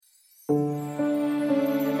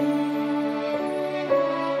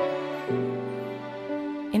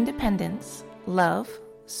love,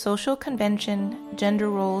 social convention, gender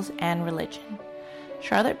roles, and religion.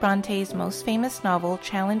 Charlotte Bronte's most famous novel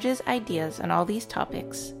challenges ideas on all these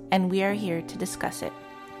topics, and we are here to discuss it.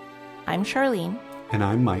 I'm Charlene. And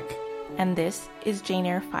I'm Mike. And this is Jane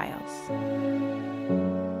Eyre Files.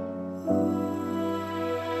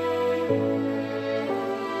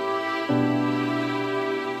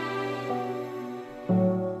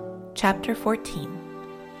 Chapter 14.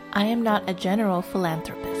 I am not a general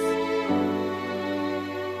philanthropist.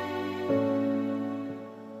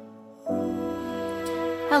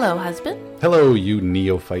 Hello, husband. Hello, you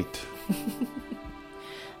neophyte.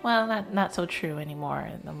 Well, not so true anymore.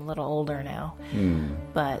 I'm a little older now.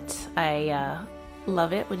 But I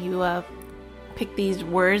love it when you pick these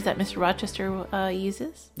words that Mr. Rochester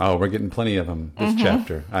uses. Oh, we're getting plenty of them this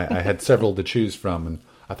chapter. I had several to choose from, and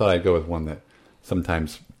I thought I'd go with one that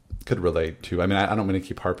sometimes could relate to. I mean, I don't want to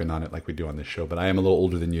keep harping on it like we do on this show, but I am a little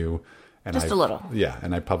older than you. And Just a little. Yeah,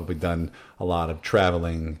 and I've probably done a lot of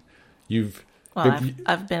traveling.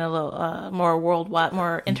 I've been a little more worldwide,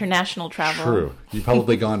 more international travel. True. You've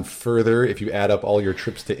probably gone further if you add up all your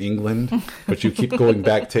trips to England, but you keep going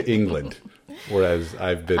back to England. Whereas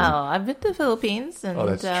I've been... I've been to the Philippines and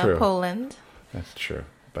Poland. That's true.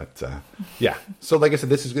 But, yeah. So, like I said,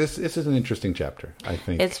 this is an interesting chapter, I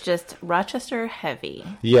think. It's just Rochester heavy.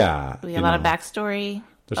 Yeah. We have a lot of backstory.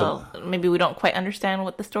 Maybe we don't quite understand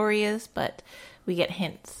what the story is, but we get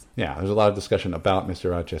hints. Yeah, there's a lot of discussion about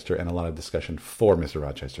Mr. Rochester and a lot of discussion for Mr.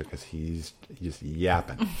 Rochester because he's just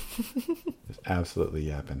yapping. Just absolutely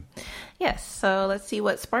yapping. Yes, so let's see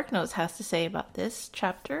what SparkNotes has to say about this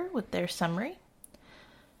chapter with their summary.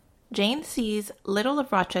 Jane sees little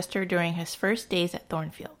of Rochester during his first days at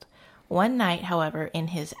Thornfield. One night, however, in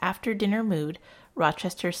his after-dinner mood,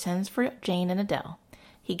 Rochester sends for Jane and Adele.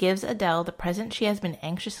 He gives Adele the present she has been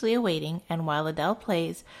anxiously awaiting, and while Adele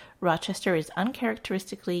plays, Rochester is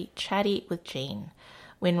uncharacteristically chatty with Jane.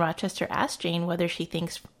 When Rochester asks Jane whether she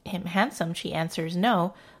thinks him handsome, she answers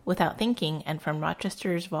no, without thinking, and from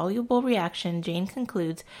Rochester's voluble reaction, Jane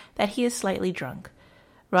concludes that he is slightly drunk.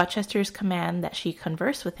 Rochester's command that she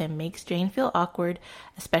converse with him makes Jane feel awkward,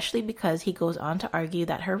 especially because he goes on to argue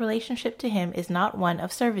that her relationship to him is not one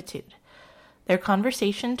of servitude. Their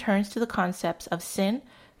conversation turns to the concepts of sin,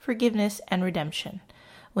 forgiveness, and redemption.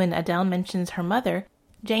 When Adele mentions her mother,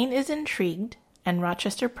 Jane is intrigued, and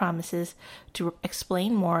Rochester promises to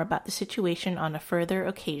explain more about the situation on a further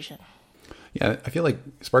occasion. Yeah, I feel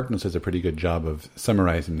like SparkNotes does a pretty good job of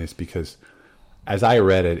summarizing this because as I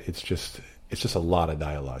read it, it's just a lot of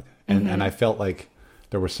dialogue. And I felt like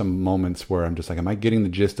there were some moments where I'm just like, am I getting the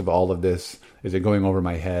gist of all of this? Is it going over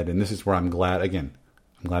my head? And this is where I'm glad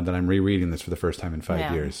that I'm rereading this for the first time in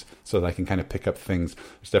 5 years so that I can kind of pick up things.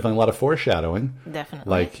 There's definitely a lot of foreshadowing.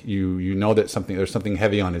 Definitely. Like you know that there's something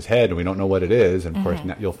heavy on his head and we don't know what it is. And of course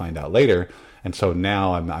you'll find out later. And so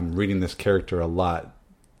now I'm reading this character a lot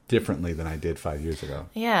differently than I did 5 years ago.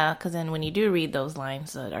 Yeah, because then when you do read those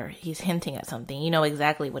lines that he's hinting at something, you know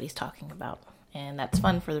exactly what he's talking about. And that's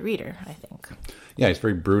fun for the reader, I think. Yeah, he's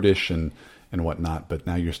very brutish and whatnot. But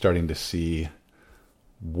now you're starting to see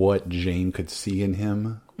what Jane could see in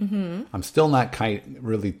him. I'm still not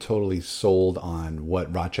really totally sold on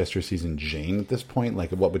what Rochester sees in Jane at this point.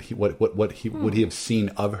 Like, what would he have seen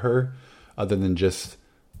of her, other than just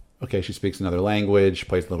okay, she speaks another language,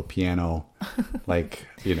 plays a little piano, like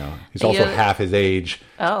he's also half his age.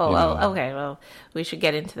 Okay. Well, we should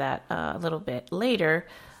get into that a little bit later.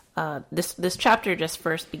 This chapter just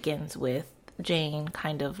first begins with Jane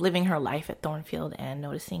kind of living her life at Thornfield and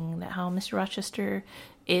noticing that how Mr. Rochester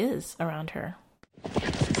is around her.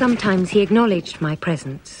 Sometimes he acknowledged my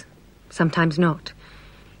presence, sometimes not.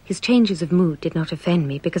 His changes of mood did not offend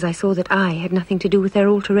me because I saw that I had nothing to do with their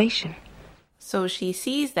alteration. So she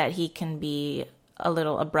sees that he can be a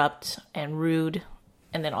little abrupt and rude,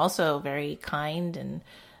 and then also very kind and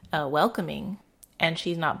welcoming, and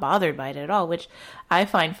she's not bothered by it at all, which I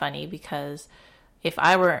find funny because if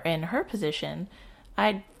I were in her position,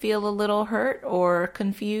 I'd feel a little hurt or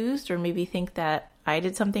confused or maybe think that I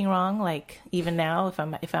did something wrong. Like even now, if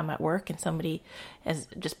I'm at work and somebody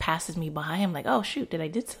just passes me by, I'm like, oh shoot, did I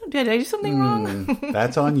do something wrong?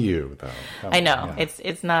 That's on you, though. I know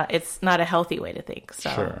it's not a healthy way to think.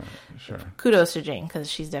 So sure. Kudos to Jane because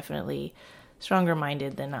she's definitely stronger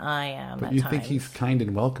minded than I am. But at you times. Think he's kind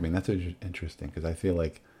and welcoming? That's interesting because I feel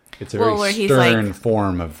like it's a very stern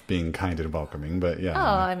form of being kind and welcoming. But yeah.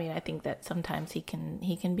 Oh, I mean, I think that sometimes he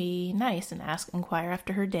can be nice and inquire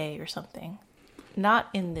after her day or something. Not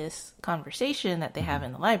in this conversation that they have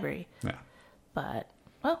in the library. Yeah. But,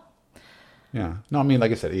 well. Yeah. No, I mean,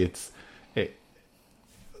 like I said,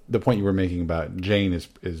 the point you were making about Jane is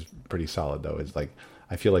pretty solid, though. It's like,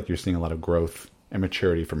 I feel like you're seeing a lot of growth and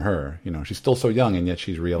maturity from her. You know, she's still so young, and yet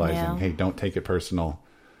she's realizing, hey, don't take it personal.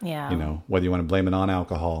 Yeah. You know, whether you want to blame it on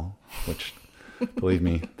alcohol, which, believe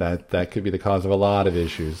me, that could be the cause of a lot of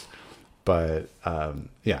issues. But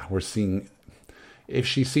yeah, we're seeing, if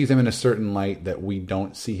she sees him in a certain light that we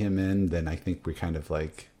don't see him in, then I think we're kind of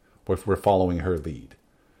like, we're following her lead.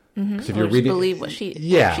 Because if you're reading, believe what she's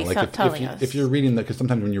like telling us. if you're reading because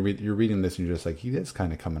sometimes when you're reading this and you're just like, he is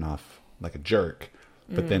kind of coming off like a jerk.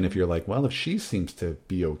 But then if you're like, well, if she seems to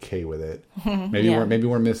be okay with it, maybe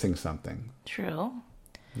we're missing something. True.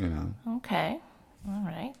 You know. Okay. All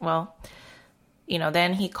right. Well, you know,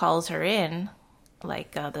 then he calls her in,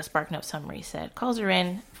 like the SparkNote summary said, calls her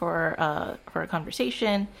in for a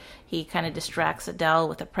conversation. He kind of distracts Adele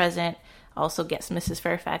with a present. Also gets Mrs.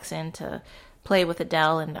 Fairfax in to play with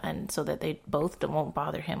Adele, and so that they both won't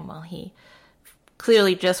bother him while he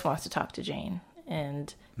clearly just wants to talk to Jane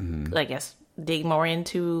and I guess dig more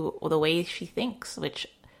into the way she thinks, which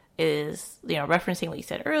is, you know, referencing what you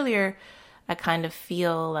said earlier. I kind of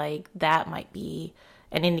feel like that might be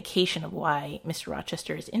an indication of why Mr.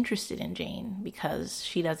 Rochester is interested in Jane, because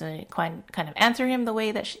she doesn't kind of answer him the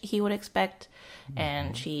way that he would expect,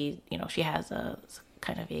 and she, you know, she has a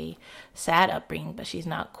kind of a sad upbringing, but she's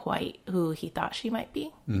not quite who he thought she might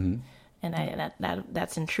be, and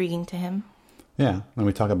that's intriguing to him. Yeah, when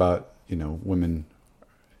we talk about, you know, women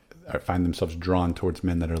find themselves drawn towards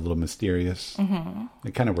men that are a little mysterious.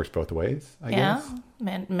 It kind of works both ways, I guess.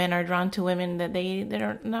 Men are drawn to women that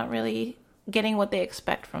they're not really getting what they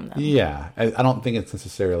expect from them. Yeah, I don't think it's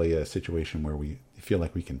necessarily a situation where we feel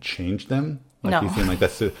like we can change them. Like, you seem like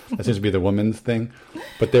that seems to be the woman's thing,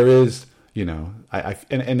 but there is, you know,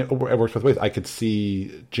 and it works both ways. I could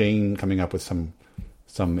see Jane coming up with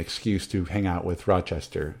some excuse to hang out with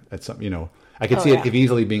Rochester at some, you know. I could see it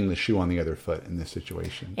easily being the shoe on the other foot in this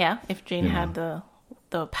situation. Yeah, if Jane had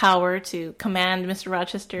the power to command Mr.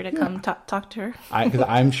 Rochester to come talk to her. Because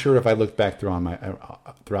I'm sure if I look back throughout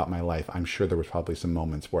my life, I'm sure there was probably some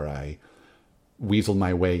moments where I weaseled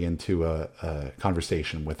my way into a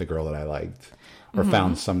conversation with a girl that I liked, or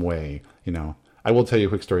found some way. You know, I will tell you a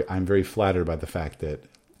quick story. I'm very flattered by the fact that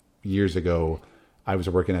years ago I was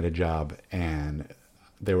working at a job, and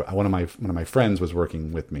one of my friends was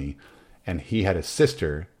working with me. And he had a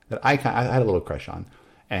sister that I had a little crush on.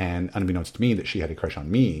 And unbeknownst to me, that she had a crush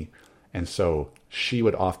on me. And so she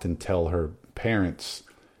would often tell her parents,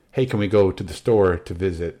 hey, can we go to the store to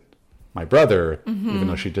visit my brother? Even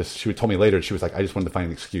though she would tell me later, she was like, I just wanted to find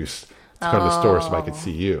an excuse to go to the store so I could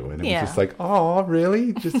see you. And it was just like, oh,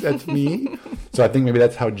 really? Just that's me? So I think maybe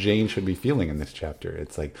that's how Jane should be feeling in this chapter.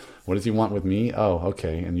 It's like, what does he want with me? Oh,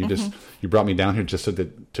 okay. And you brought me down here just so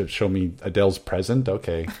that to show me Adele's present?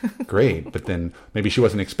 Okay, great. But then maybe she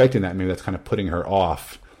wasn't expecting that. Maybe that's kind of putting her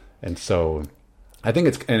off. And so I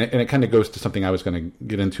think and it kind of goes to something I was going to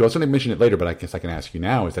get into. I was going to mention it later, but I guess I can ask you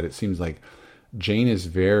now, is that it seems like Jane is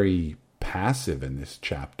very passive in this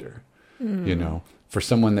chapter, you know? For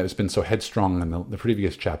someone that has been so headstrong in the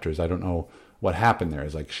previous chapters, I don't know what happened there.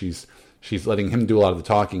 It's like she's letting him do a lot of the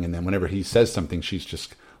talking, and then whenever he says something, she's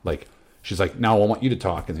like, now I want you to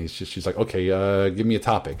talk, and she's like, okay, give me a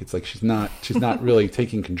topic. It's like she's not really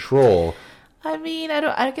taking control. I mean,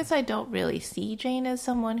 I guess I don't really see Jane as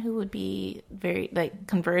someone who would be very, like,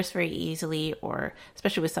 converse very easily, or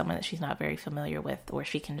especially with someone that she's not very familiar with, or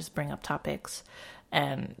she can just bring up topics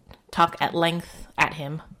and talk at length at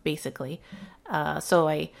him, basically. So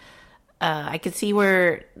I could see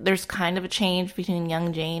where there's kind of a change between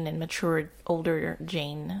young Jane and mature, older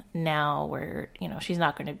Jane now, where, you know, she's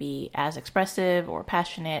not going to be as expressive or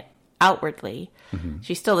passionate outwardly.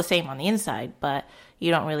 She's still the same on the inside, but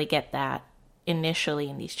you don't really get that initially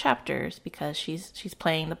in these chapters, because she's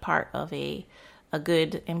playing the part of a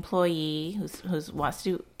good employee who wants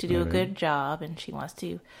to do a good job, and she wants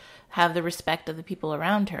to have the respect of the people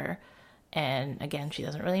around her. And again, she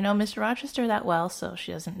doesn't really know Mr. Rochester that well, so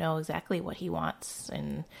she doesn't know exactly what he wants.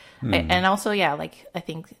 And also, like, I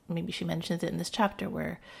think maybe she mentions it in this chapter,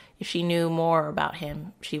 where if she knew more about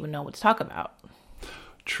him, she would know what to talk about.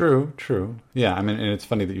 True. Yeah, I mean, and it's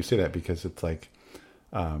funny that you say that, because it's like,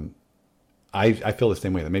 I feel the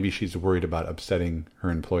same way, that maybe she's worried about upsetting her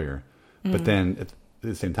employer. But then at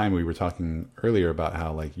the same time, we were talking earlier about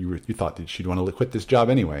how, like, you thought that she'd want to quit this job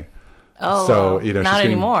anyway. Oh, so, you know, not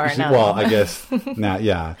anymore. No. Well, I guess now,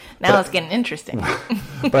 yeah. Now it's getting interesting.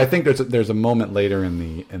 But I think there's a moment later in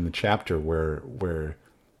the chapter where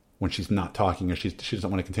when she's not talking, or she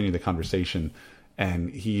doesn't want to continue the conversation,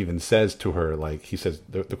 and he even says to her, like, he says,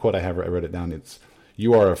 the quote I read it down. It's,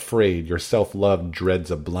 "You are afraid. Your self-love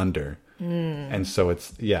dreads a blunder." And so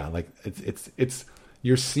it's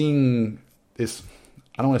you're seeing this.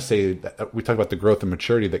 I don't want to say that we talk about the growth and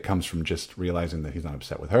maturity that comes from just realizing that he's not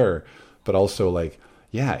upset with her, but also like,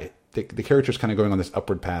 the character's kind of going on this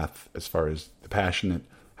upward path as far as the passionate,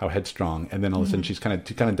 how headstrong, and then all of a sudden she kind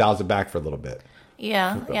of dials it back for a little bit.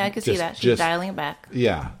 Yeah, I could see that. She's dialing it back.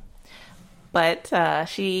 Yeah. But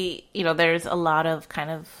she, there's a lot of kind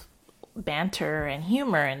of banter and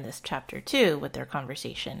humor in this chapter too with their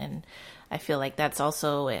conversation, and I feel like that's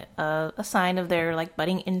also a sign of their like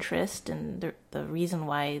budding interest, and the reason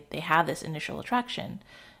why they have this initial attraction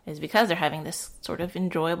is because they're having this sort of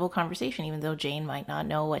enjoyable conversation, even though Jane might not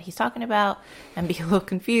know what he's talking about and be a little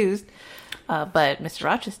confused. But Mr.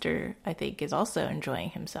 Rochester, I think, is also enjoying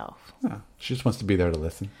himself. Yeah, she just wants to be there to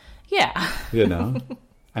listen. Yeah.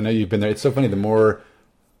 I know you've been there. It's so funny. The more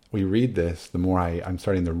we read this, the more I'm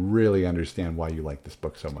starting to really understand why you like this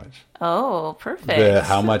book so much. Oh, perfect.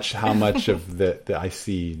 How much of the I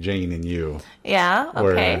see Jane in you. Yeah, okay.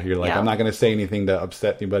 Where you're like, I'm not going to say anything to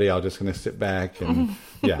upset anybody. I'm just going to sit back and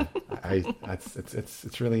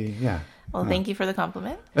it's really, yeah. Well, thank you for the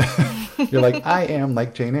compliment. You're like, I am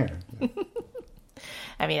like Jane Eyre.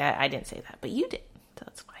 I mean, I didn't say that, but you did. So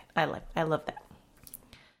that's fine. I love that.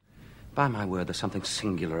 By my word, there's something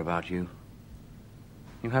singular about you.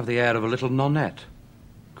 You have the air of a little nonnette.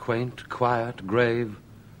 Quaint, quiet, grave.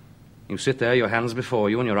 You sit there, your hands before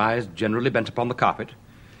you, and your eyes generally bent upon the carpet,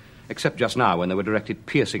 except just now when they were directed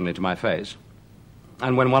piercingly to my face.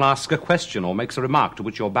 And when one asks a question or makes a remark to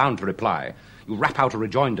which you're bound to reply, you rap out a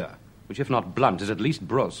rejoinder, which, if not blunt, is at least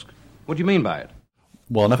brusque. What do you mean by it?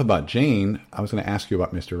 Well, enough about Jane. I was going to ask you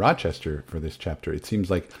about Mr. Rochester for this chapter. It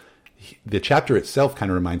seems like the chapter itself kind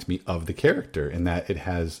of reminds me of the character in that it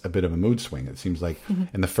has a bit of a mood swing. It seems like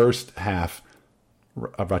in the first half,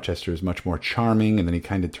 Rochester is much more charming, and then he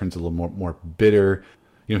kind of turns a little more bitter.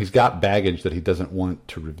 He's got baggage that he doesn't want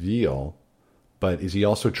to reveal, but is he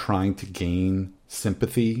also trying to gain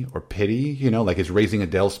sympathy or pity? Like is Raising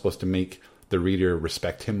Adele supposed to make the reader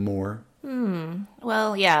respect him more?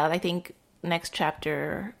 Well, yeah, I think next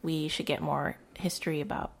chapter we should get more history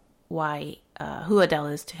about why who Adele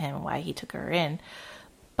is to him and why he took her in.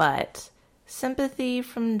 But sympathy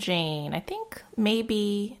from Jane, I think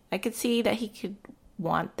maybe I could see that he could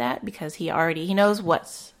want that because he knows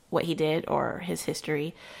what he did or his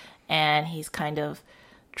history, and he's kind of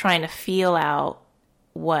trying to feel out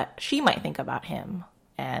what she might think about him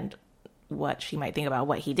and what she might think about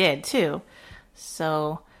what he did too.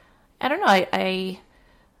 So I don't know.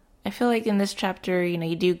 I feel like in this chapter,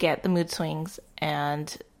 you do get the mood swings,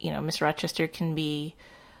 and Mr. Rochester can be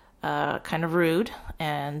kind of rude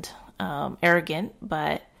and arrogant,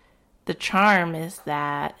 but the charm is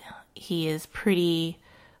that he is pretty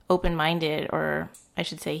open-minded, or I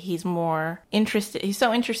should say he's more interested. He's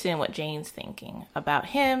so interested in what Jane's thinking about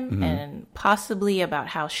him and possibly about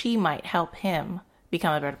how she might help him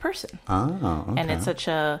become a better person. Oh, okay. And it's such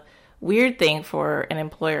a weird thing for an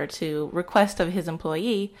employer to request of his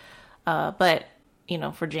employee. But,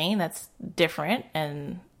 for Jane, that's different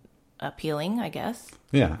and appealing, I guess.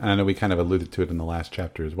 Yeah, and I know we kind of alluded to it in the last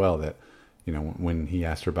chapter as well, that, when he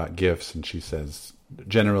asked her about gifts and she says,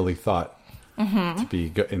 generally thought to be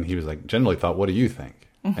good, and he was like, generally thought, what do you think?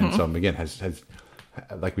 And so, again, has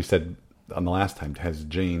like we said on the last time, has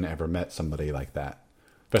Jane ever met somebody like that?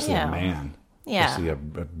 Especially a man. Yeah. Especially a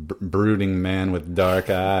brooding man with dark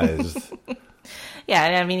eyes. Yeah,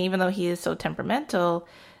 and I mean, even though he is so temperamental,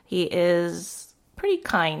 he is pretty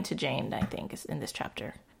kind to Jane, I think, in this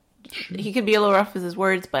chapter. Sure. He could be a little rough with his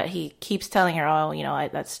words, but he keeps telling her,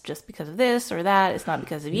 that's just because of this or that. It's not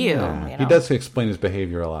because of you. Yeah. He does explain his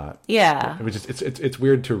behavior a lot. Yeah. It's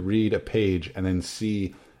weird to read a page and then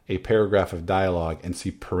see a paragraph of dialogue and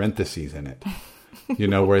see parentheses in it.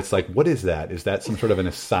 Where it's like, what is that? Is that some sort of an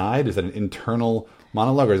aside? Is that an internal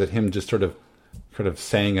monologue, or is it him just sort of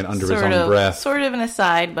saying it under his own breath? Sort of an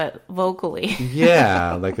aside, but vocally.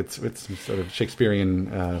 Yeah, like it's sort of Shakespearean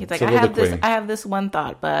He's like, soliloquy. I have this one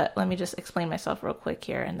thought, but let me just explain myself real quick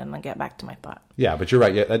here, and then I'll get back to my thought. Yeah, but you're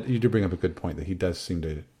right. Yeah, you do bring up a good point that he does seem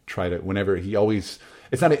to try to, whenever he always,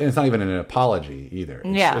 it's not even an apology either.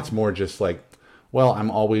 It's more just like, well,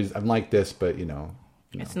 I'm like this, but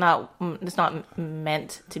it's not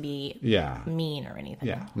meant to be mean or anything.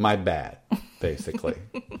 Yeah, my bad, basically.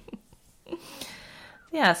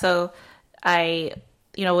 Yeah, so I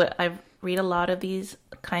read a lot of these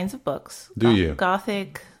kinds of books. Do you?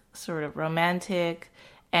 Gothic, sort of romantic,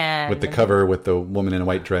 and with the cover with the woman in a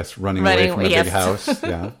white dress running away from a big house.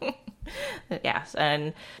 Yeah. Yes,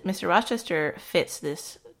 and Mr. Rochester fits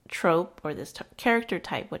this trope or this character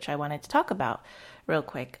type, which I wanted to talk about real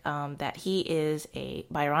quick, that he is a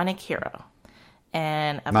Byronic hero.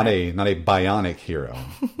 And not a bionic hero.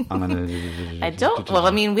 I don't. Well,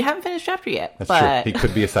 I mean, we haven't finished chapter yet. That's but... true. He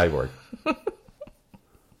could be a cyborg.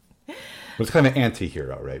 It's kind of an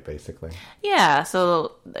anti-hero, right, basically? Yeah,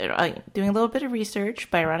 so doing a little bit of research,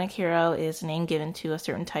 Byronic hero is a name given to a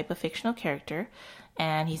certain type of fictional character,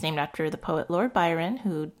 and he's named after the poet Lord Byron,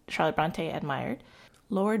 who Charlotte Bronte admired.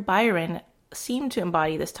 Lord Byron seemed to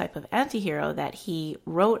embody this type of anti-hero that he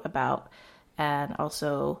wrote about and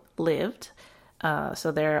also lived.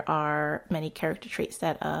 So there are many character traits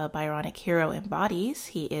that a Byronic hero embodies.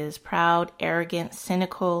 He is proud, arrogant,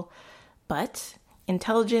 cynical, but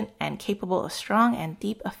intelligent and capable of strong and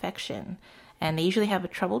deep affection. And they usually have a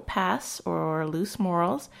troubled past or loose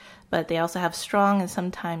morals, but they also have strong and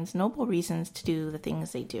sometimes noble reasons to do the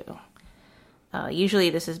things they do. Usually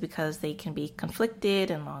this is because they can be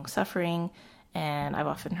conflicted and long-suffering, and I've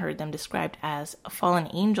often heard them described as a fallen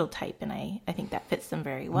angel type, and I think that fits them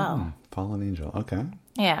very well. Fallen angel, okay.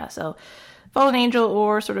 Yeah, so fallen angel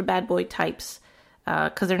or sort of bad boy types,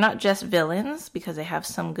 because they're not just villains, because they have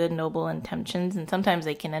some good, noble intentions, and sometimes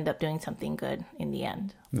they can end up doing something good in the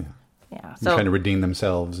end. Yeah. So trying to redeem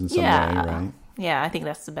themselves in some way, right? Yeah, I think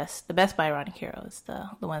that's the best. The best Byronic heroes, the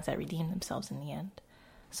ones that redeem themselves in the end.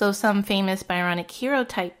 So some famous Byronic hero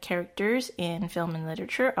type characters in film and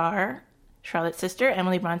literature are Charlotte's sister,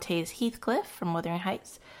 Emily Bronte's Heathcliff from Wuthering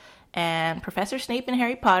Heights, and Professor Snape in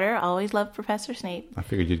Harry Potter. I always loved Professor Snape. I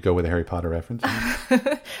figured you'd go with a Harry Potter reference.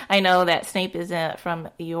 I know that Snape is from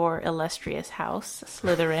your illustrious house,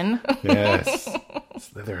 Slytherin. Yes,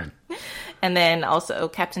 Slytherin. And then also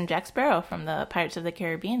Captain Jack Sparrow from the Pirates of the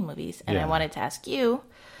Caribbean movies. And I wanted to ask you,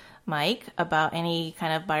 Mike, about any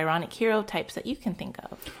kind of Byronic hero types that you can think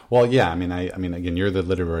of. Well, yeah, I mean, again, you're the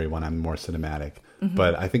literary one. I'm more cinematic.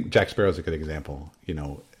 But I think Jack Sparrow is a good example,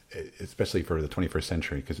 especially for the 21st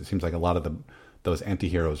century, because it seems like a lot of those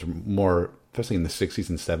anti-heroes are more, especially in the 60s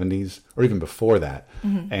and 70s, or even before that.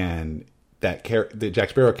 And the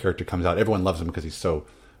Jack Sparrow character comes out, everyone loves him because he's so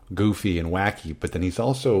goofy and wacky, but then he's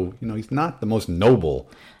also, he's not the most noble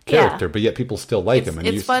character, but yet people still like him. And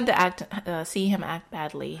it's fun to see him act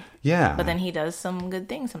badly. Yeah. But then he does some good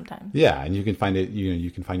things sometimes. Yeah, and you can find it,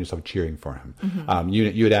 you can find yourself cheering for him.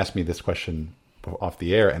 You had asked me this question off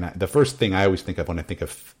the air, and the first thing I always think of when I think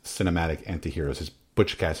of cinematic anti-heroes is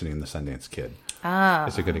Butch Cassidy and the Sundance Kid.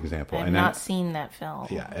 It's a good example. I've not seen that film.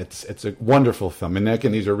 Yeah, it's a wonderful film, and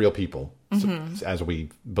again, these are real people, as we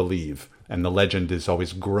believe, and the legend has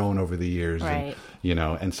always grown over the years, right?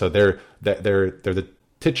 And so they're the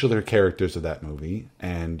titular characters of that movie,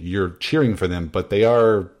 and you're cheering for them, but they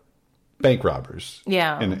are bank robbers, in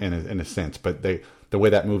a sense, but the way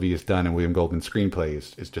that movie is done and William Goldman's screenplay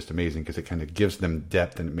is just amazing because it kind of gives them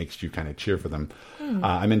depth and it makes you kind of cheer for them.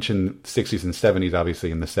 I mentioned 60s and 70s. Obviously,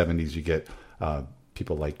 in the 70s, you get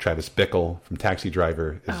people like Travis Bickle from Taxi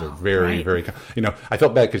Driver is a very, very... I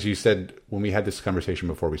felt bad because you said when we had this conversation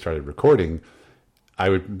before we started recording, I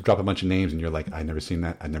would drop a bunch of names and you're like, I've never seen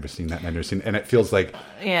that, I've never seen that, and I've never seen... And it feels like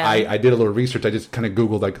I did a little research. I just kind of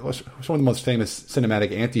Googled, like, what's one of the most famous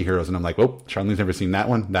cinematic anti-heroes? And I'm like, Charlene's never seen that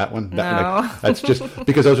one, that one. Like, that's just...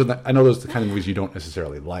 Because I know those are the kind of movies you don't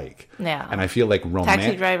necessarily like. Yeah. And I feel like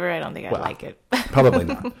Taxi Driver, I don't think I like it. Probably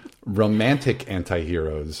not. Romantic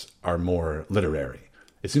anti-heroes are more literary.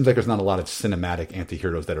 It seems like there's not a lot of cinematic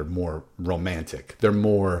anti-heroes that are more romantic. They're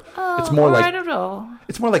more... it's more like... I don't know.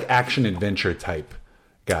 It's more like action-adventure type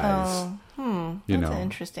guys. That's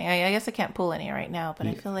interesting. I guess I can't pull any right now, but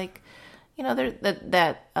I feel like,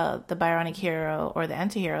 the Byronic hero or the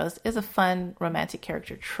anti-hero is a fun romantic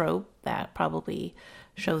character trope that probably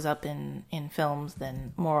shows up in films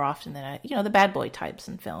more often than the bad boy types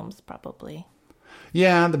in films probably.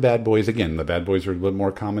 Yeah, the bad boys. Again, the bad boys are a little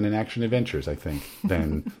more common in action adventures, I think,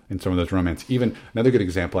 than in some of those romance. Even another good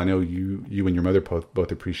example, I know you and your mother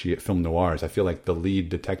both appreciate film noirs. I feel like the lead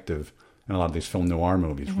detective in a lot of these film noir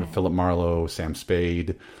movies, Philip Marlowe, Sam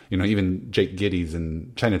Spade, even Jake Gittes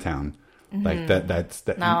in Chinatown. Like that's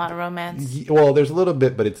not a lot of romance. Well, there's a little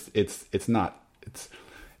bit, but it's not.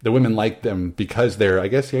 The women like them because they're, I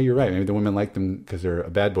guess, you're right. Maybe the women like them because they're a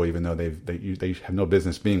bad boy, even though they have no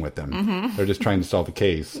business being with them. They're just trying to solve a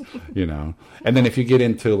case, And then if you get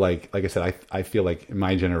into like I said, I feel like in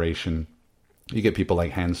my generation, you get people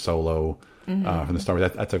like Han Solo from the Star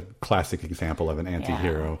Wars. That's a classic example of an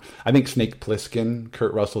anti-hero. Yeah. I think Snake Plissken,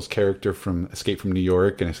 Kurt Russell's character from Escape from New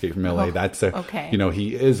York and Escape from L.A.,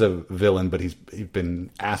 he is a villain, but he's been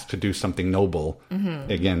asked to do something noble.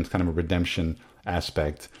 Again, it's kind of a redemption.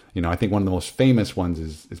 aspect. You know, I think one of the most famous ones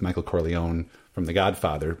is Michael Corleone from The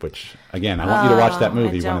Godfather, which, again, I want you to watch that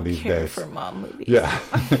movie one of these days. For mom movies. Yeah.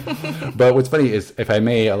 But what's funny is, if I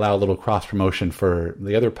may allow a little cross-promotion for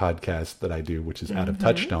the other podcast that I do, which is Out of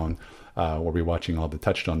Touchstone, where we're watching all the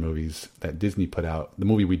Touchstone movies that Disney put out. The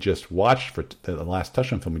movie we just watched, for the last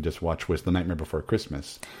Touchstone film we just watched, was The Nightmare Before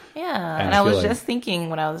Christmas. Yeah, and I was just thinking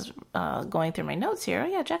when I was going through my notes here,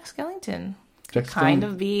 Jack Skellington kind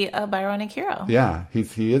of be a Byronic hero. Yeah,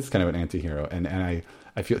 he is kind of an anti-hero, and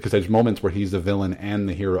I feel, because there's moments where he's the villain and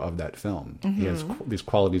the hero of that film. He has these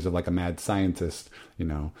qualities of like a mad scientist, you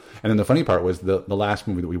know. And then the funny part was the last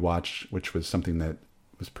movie that we watched, which was something that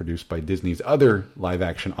was produced by Disney's other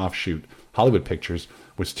live-action offshoot, Hollywood Pictures,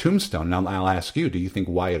 was Tombstone. Now I'll ask you, do you think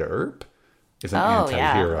Wyatt Earp is an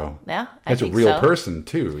anti-hero? Yeah, He's a real person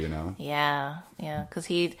too, you know. Yeah, because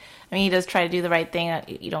he does try to do the right thing.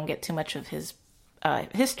 You don't get too much of his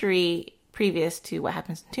history previous to what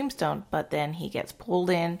happens in Tombstone, but then he gets pulled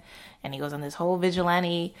in and he goes on this whole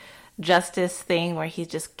vigilante justice thing where he's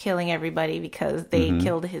just killing everybody because they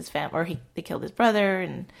killed his they killed his brother,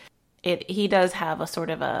 and he does have a sort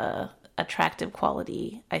of a attractive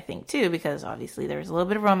quality, I think, too, because obviously there's a little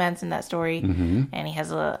bit of romance in that story, and he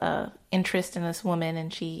has a interest in this woman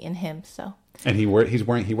and she in him. So, and he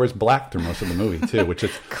wears black through most of the movie too, which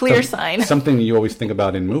is clear sign. Something you always think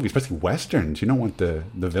about in movies, especially westerns. You don't want the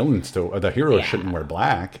villains to, or the hero shouldn't wear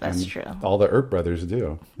black. That's true. All the Earp brothers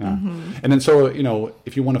do. Yeah. And then, so, you know,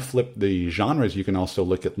 if you want to flip the genres, you can also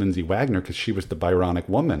look at Lindsay Wagner, because she was the Byronic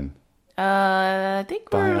woman. I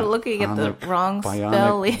think we're looking at the wrong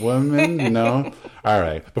spelling. Woman, no. All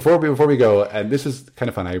right. Before we go, and this is kind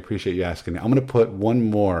of fun. I appreciate you asking. I'm going to put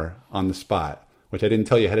one more on the spot, which I didn't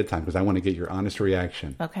tell you ahead of time because I want to get your honest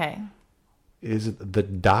reaction. Okay. Is the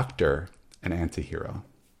Doctor an anti-hero?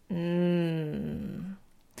 I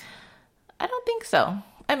don't think so.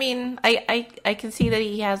 I mean, I can see that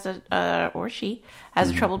he has or she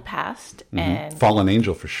has a troubled past, and fallen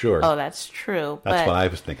angel for sure. Oh, that's true. That's what I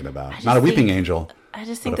was thinking about. Not a weeping angel. I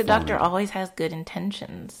just think the Doctor always has good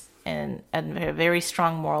intentions and a very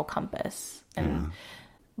strong moral compass. And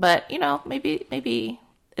but you know, maybe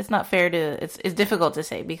it's not fair to. It's difficult to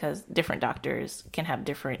say because different doctors can have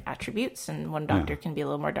different attributes, and one doctor can be a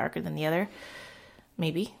little more darker than the other.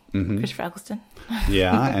 Maybe Christopher Eccleston.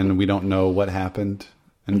 Yeah, and we don't know what happened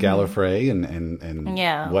in Gallifrey,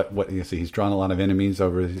 and what you see. He's drawn a lot of enemies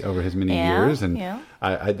over his many years, and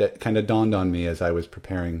I that kind of dawned on me as I was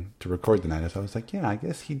preparing to record tonight. As I was like, I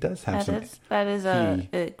guess he does have some. That is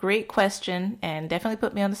a great question, and definitely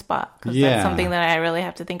put me on the spot because that's something that I really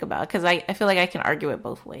have to think about because I feel like I can argue it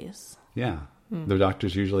both ways. Yeah. The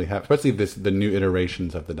Doctors usually have, especially the new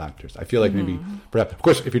iterations of the Doctors. I feel like maybe, perhaps, of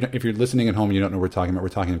course, if you're listening at home and you don't know what we're talking about, we're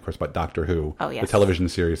talking, of course, about Doctor Who, the television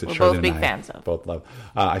series that Charlotte and I fans of. Both love.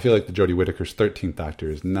 I feel like the Jodie Whittaker's 13th Doctor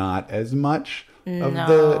is not as much of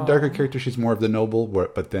the darker character. She's more of the noble,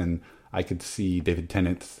 but then I could see David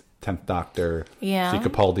Tennant's 10th Doctor, see Peter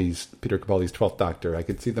Capaldi's 12th Doctor. I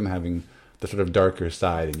could see them having the sort of darker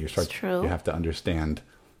side, and you have to understand.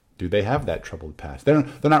 Do they have that troubled past? They're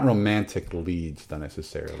not romantic leads, though,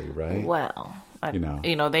 necessarily, right? Well,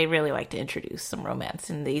 you know, they really like to introduce some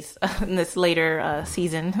romance in this later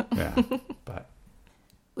season. Yeah, but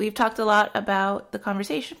we've talked a lot about the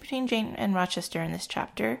conversation between Jane and Rochester in this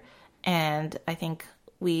chapter, and I think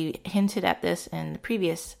we hinted at this in the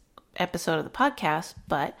previous episode of the podcast.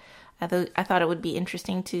 But I thought it would be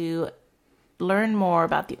interesting to learn more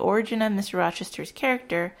about the origin of Mr. Rochester's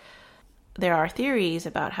character. There are theories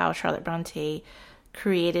about how Charlotte Bronte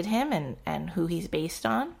created him and who he's based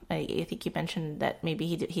on. I think you mentioned that maybe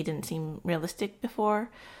he didn't seem realistic before,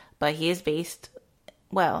 but he is based.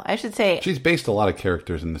 Well, I should say she's based a lot of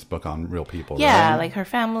characters in this book on real people. Yeah, right? like her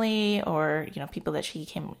family or people that she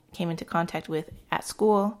came into contact with at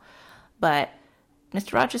school. But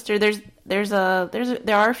Mr. Rochester,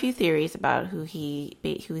 there are a few theories about who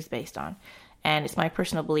he's based on. And it's my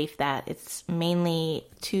personal belief that it's mainly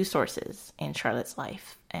two sources in Charlotte's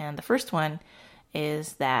life. And the first one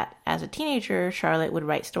is that as a teenager, Charlotte would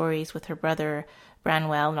write stories with her brother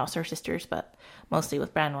Branwell, and also her sisters, but mostly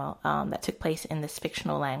with Branwell, that took place in this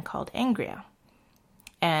fictional land called Angria.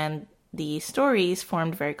 And the stories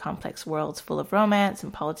formed very complex worlds full of romance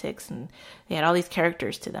and politics, and they had all these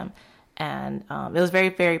characters to them. And it was very,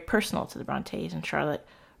 very personal to the Brontes, and Charlotte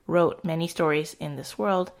wrote many stories in this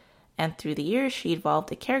world. And through the years, she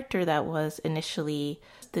evolved a character that was initially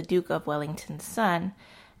the Duke of Wellington's son,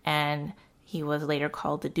 and he was later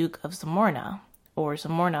called the Duke of Zamorna, or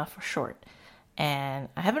Zamorna for short. And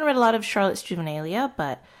I haven't read a lot of Charlotte's Juvenilia,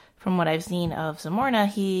 but from what I've seen of Zamorna,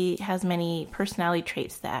 he has many personality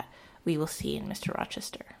traits that we will see in Mr.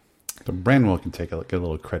 Rochester. So Branwell can get a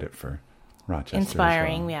little credit for Rochester.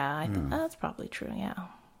 Inspiring, as well. yeah. I think that's probably true, yeah.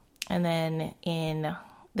 And then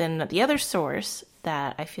then the other source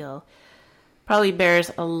that I feel probably bears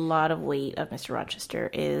a lot of weight of Mr. Rochester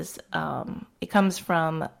is it comes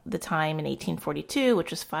from the time in 1842,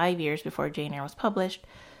 which was 5 years before Jane Eyre was published,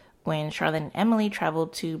 when Charlotte and Emily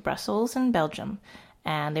traveled to Brussels and Belgium,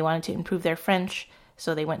 and they wanted to improve their French,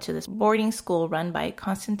 so they went to this boarding school run by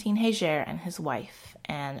Constantine Heger and his wife,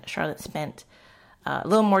 and Charlotte spent a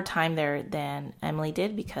little more time there than Emily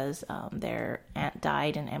did because their aunt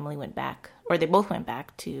died and Emily went back, or they both went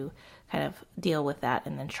back to kind of deal with that,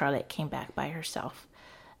 and then Charlotte came back by herself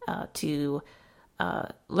to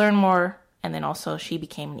learn more, and then also she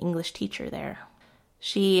became an English teacher there.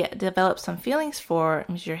 She developed some feelings for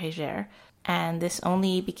Monsieur Heger, and this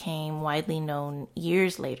only became widely known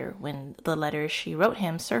years later when the letters she wrote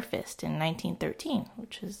him surfaced in 1913,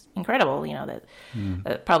 which is incredible,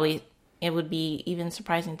 that probably it would be even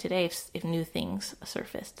surprising today if new things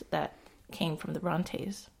surfaced that came from the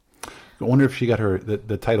Brontes. I wonder if she got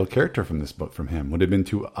the title character from this book from him. Would it have been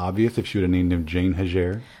too obvious if she would have named him Jane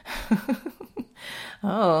Heger?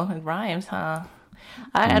 Oh, it rhymes, huh?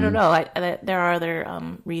 I don't know. There are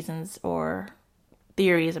other reasons or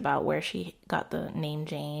theories about where she got the name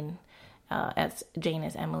Jane, as Jane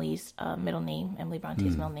is Emily's middle name, Emily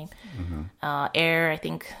Bronte's middle name. Eyre, I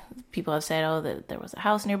think people have said, that there was a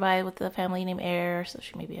house nearby with the family named Eyre, so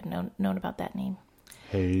she maybe have known about that name.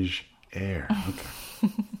 Heger. Okay.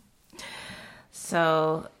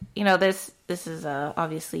 So, this is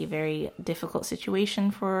obviously a very difficult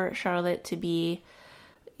situation for Charlotte to be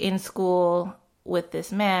in school with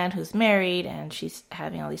this man who's married, and she's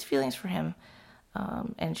having all these feelings for him.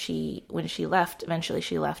 And when she left, eventually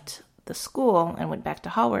she left the school and went back to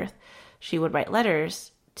Haworth, she would write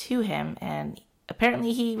letters to him, and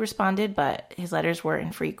apparently he responded, but his letters were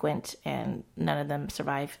infrequent, and none of them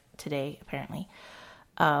survive today, apparently.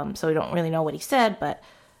 So we don't really know what he said, but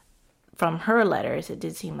from her letters, it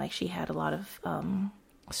did seem like she had a lot of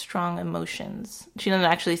strong emotions. She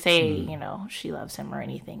doesn't actually say, she loves him or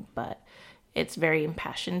anything, but it's very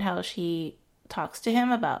impassioned how she talks to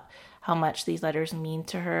him about how much these letters mean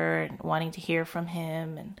to her and wanting to hear from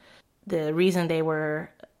him. And the reason they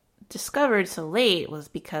were discovered so late was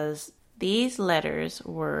because these letters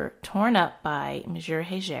were torn up by Monsieur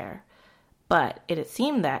Heger, but it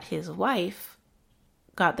seemed that his wife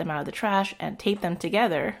got them out of the trash and taped them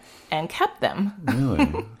together and kept them.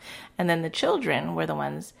 Really? And then the children were the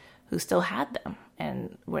ones who still had them,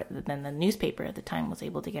 and then the newspaper at the time was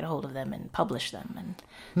able to get a hold of them and publish them,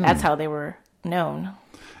 and that's how they were known.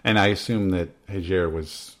 And I assume that Heger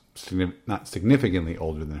was not significantly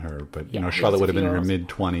older than her, but Charlotte would have been in her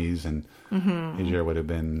mid-20s, and Heger would have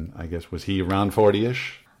been, I guess, was he around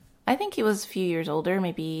 40-ish? I think he was a few years older,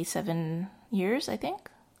 maybe 7 years, I think.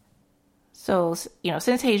 So,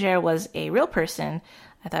 since Heger was a real person,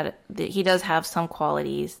 I thought that he does have some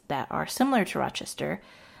qualities that are similar to Rochester.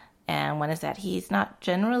 And one is that he's not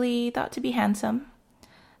generally thought to be handsome.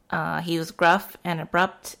 He was gruff and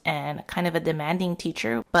abrupt and kind of a demanding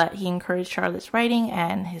teacher, but he encouraged Charlotte's writing,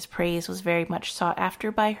 and his praise was very much sought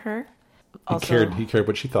after by her. Also, he cared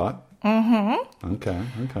what she thought. Mm-hmm. Okay.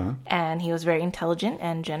 And he was very intelligent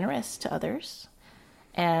and generous to others.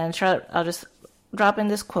 And Charlotte, I'll just drop in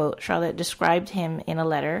this quote. Charlotte described him in a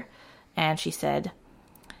letter, and she said,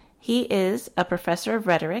 "He is a professor of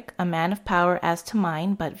rhetoric, a man of power as to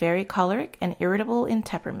mind, but very choleric and irritable in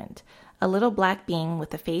temperament, a little black being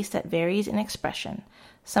with a face that varies in expression.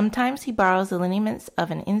 Sometimes he borrows the lineaments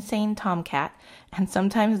of an insane tomcat, and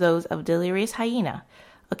sometimes those of delirious hyena.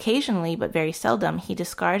 Occasionally, but very seldom, he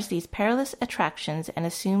discards these perilous attractions and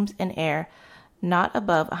assumes an air not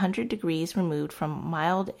above 100 degrees removed from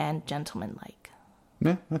mild and gentlemanlike."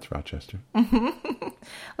 Yeah, that's Rochester.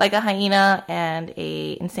 Like a hyena and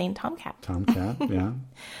a insane tomcat. Tomcat, yeah.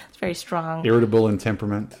 It's very strong. Irritable in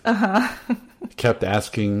temperament. Kept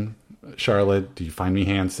asking Charlotte, "Do you find me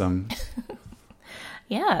handsome?"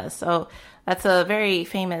 Yeah, so that's a very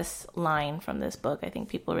famous line from this book. I think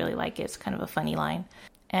people really like it. It's kind of a funny line.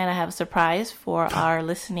 And I have a surprise for our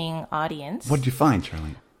listening audience. What did you find,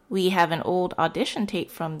 Charlie? We have an old audition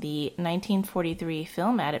tape from the 1943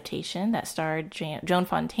 film adaptation that starred Joan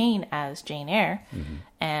Fontaine as Jane Eyre.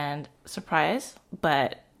 And surprise,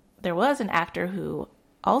 but there was an actor who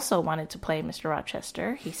also wanted to play Mr.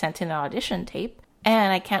 Rochester. He sent in an audition tape,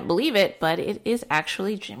 and I can't believe it, but it is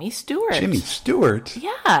actually Jimmy Stewart. Jimmy Stewart?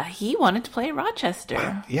 Yeah, he wanted to play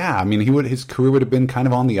Rochester. Yeah, I mean, his career would have been kind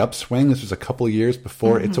of on the upswing. This was a couple of years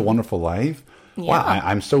before It's a Wonderful Life. Yeah. Wow,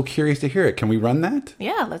 I'm so curious to hear it. Can we run that?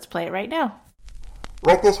 Yeah, let's play it right now.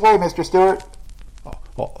 Right this way, Mr. Stewart.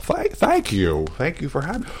 Thank you. Thank you for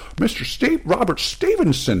having Mr. Robert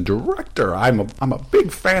Stevenson, director. I'm a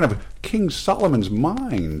big fan of King Solomon's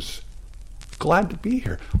Mines. Glad to be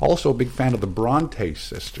here. Also a big fan of the Bronte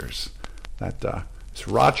sisters. This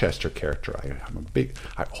Rochester character.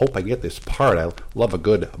 I hope I get this part. I love a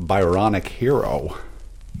good Byronic hero.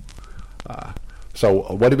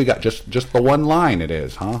 So what do we got? Just the one line it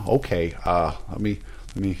is, huh? Okay. Let me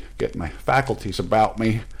get my faculties about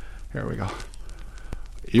me. Here we go.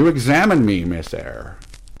 You examine me, Miss Eyre.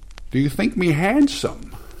 Do you think me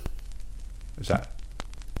handsome? Is that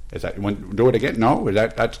you want to do it again? No?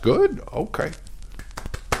 That's good? Okay.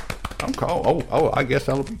 Oh, I guess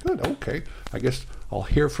that'll be good. Okay. I guess I'll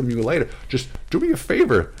hear from you later. Just do me a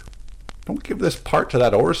favor. Don't give this part to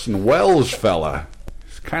that Orson Welles fella.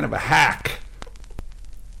 He's kind of a hack.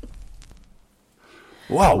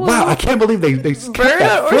 Wow, I can't believe they kept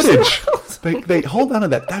that footage. They hold on to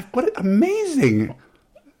that. What amazing.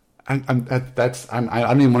 I don't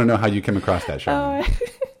even want to know how you came across that show. Oh,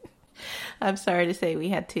 I'm sorry to say we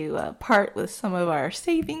had to part with some of our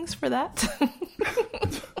savings for that.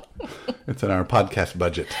 It's in our podcast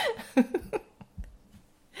budget.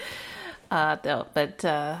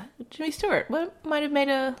 Jimmy Stewart, what might have made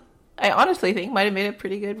I honestly think might have made a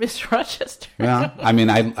pretty good Mr. Rochester. Yeah, I mean,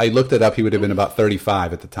 I looked it up. He would have been about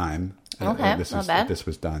 35 at the time. Okay, not bad. This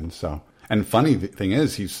was done. So, and funny thing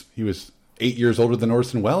is, he was 8 years older than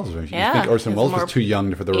Orson Welles. You think Orson Welles was too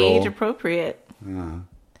young for the role? Age appropriate. Yeah.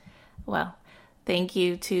 Well, thank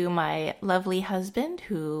you to my lovely husband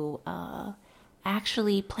who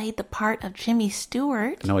actually played the part of Jimmy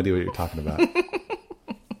Stewart. No idea what you're talking about.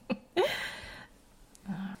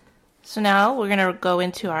 So now we're going to go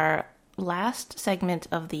into our last segment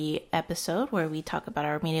of the episode where we talk about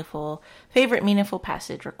our favorite meaningful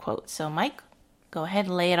passage or quote. So Mike, go ahead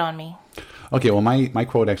and lay it on me. Okay, well my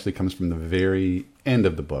quote actually comes from the very end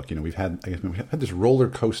of the book. You know, we've had this roller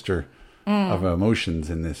coaster of emotions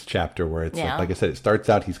in this chapter where it's like I said, it starts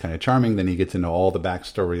out he's kind of charming, then he gets into all the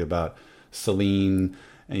backstory about Celine,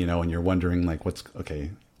 and you're wondering like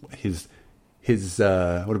his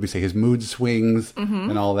what did we say? His mood swings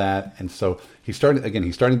and all that. And so he's starting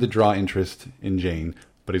to draw interest in Jane,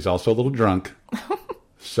 but he's also a little drunk.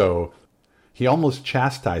 So he almost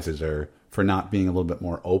chastises her for not being a little bit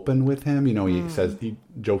more open with him. He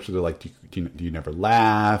jokes with her like, do you never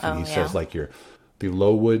laugh? And he says like the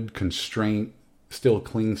Lowood constraint still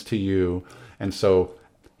clings to you. And so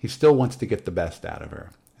he still wants to get the best out of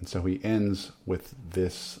her. And so he ends with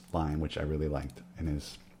this line, which I really liked in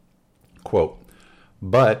his quote,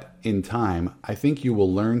 "But in time, I think you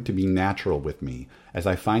will learn to be natural with me, as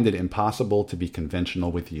I find it impossible to be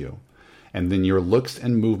conventional with you. And then your looks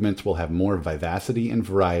and movements will have more vivacity and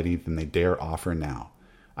variety than they dare offer now.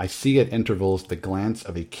 I see at intervals the glance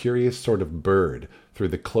of a curious sort of bird through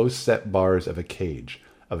the close-set bars of a cage.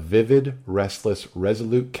 A vivid, restless,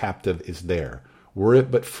 resolute captive is there. Were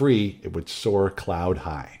it but free, it would soar cloud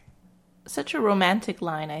high." Such a romantic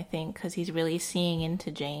line, I think, because he's really seeing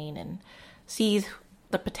into Jane and sees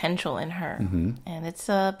the potential in her. Mm-hmm. And it's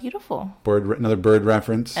beautiful. Another bird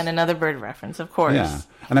reference. And another bird reference, of course. Yeah.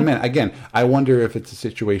 And I mean, again, I wonder if it's a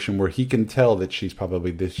situation where he can tell that she's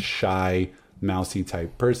probably this shy, mousy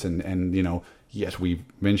type person. And, yes, we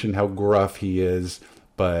mentioned how gruff he is,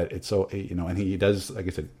 but it's so, and he does, like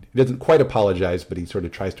I said, he doesn't quite apologize, but he sort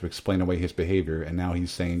of tries to explain away his behavior. And now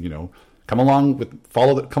he's saying, come along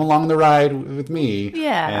the ride with me.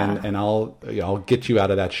 Yeah. And I'll get you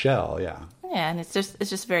out of that shell. Yeah. Yeah, and it's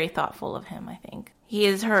just very thoughtful of him, I think. He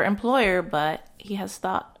is her employer, but he has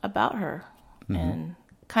thought about her and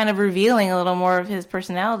kind of revealing a little more of his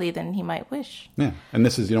personality than he might wish. Yeah, and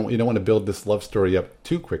this is, you don't want to build this love story up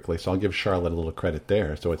too quickly, so I'll give Charlotte a little credit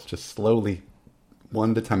there. So it's just slowly,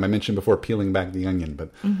 one at a time. I mentioned before peeling back the onion,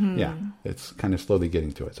 but yeah, it's kind of slowly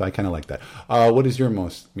getting to it. So I kind of like that. What is your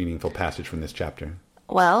most meaningful passage from this chapter?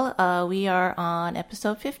 Well, we are on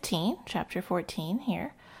episode 15, chapter 14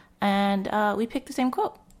 here. And we picked the same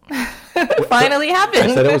quote. Finally happened.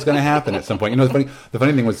 I said it was going to happen at some point. The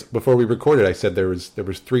funny thing was, before we recorded, I said there was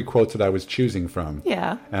 3 quotes that I was choosing from.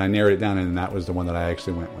 Yeah. And I narrowed it down, and that was the one that I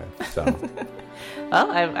actually went with. So.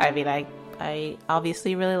 Well, I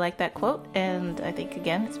obviously really like that quote, and I think,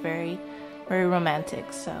 again, it's very, very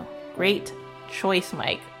romantic. So, great choice,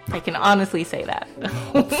 Mike. I can honestly say that.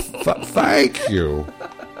 Thank you.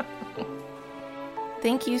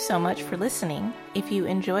 Thank you so much for listening. If you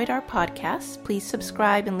enjoyed our podcast, please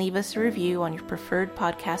subscribe and leave us a review on your preferred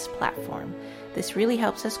podcast platform. This really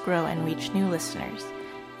helps us grow and reach new listeners.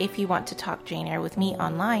 If you want to talk Jane Eyre with me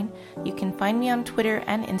online, you can find me on Twitter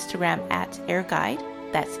and Instagram at EyreGuide.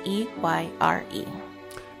 That's EYRE.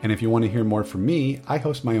 And if you want to hear more from me, I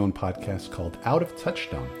host my own podcast called Out of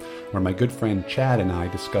Touchstone, where my good friend Chad and I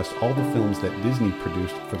discuss all the films that Disney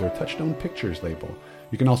produced for their Touchstone Pictures label.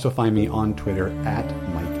 You can also find me on Twitter at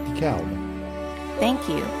Mike DeKalb. Thank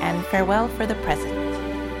you, and farewell for the present.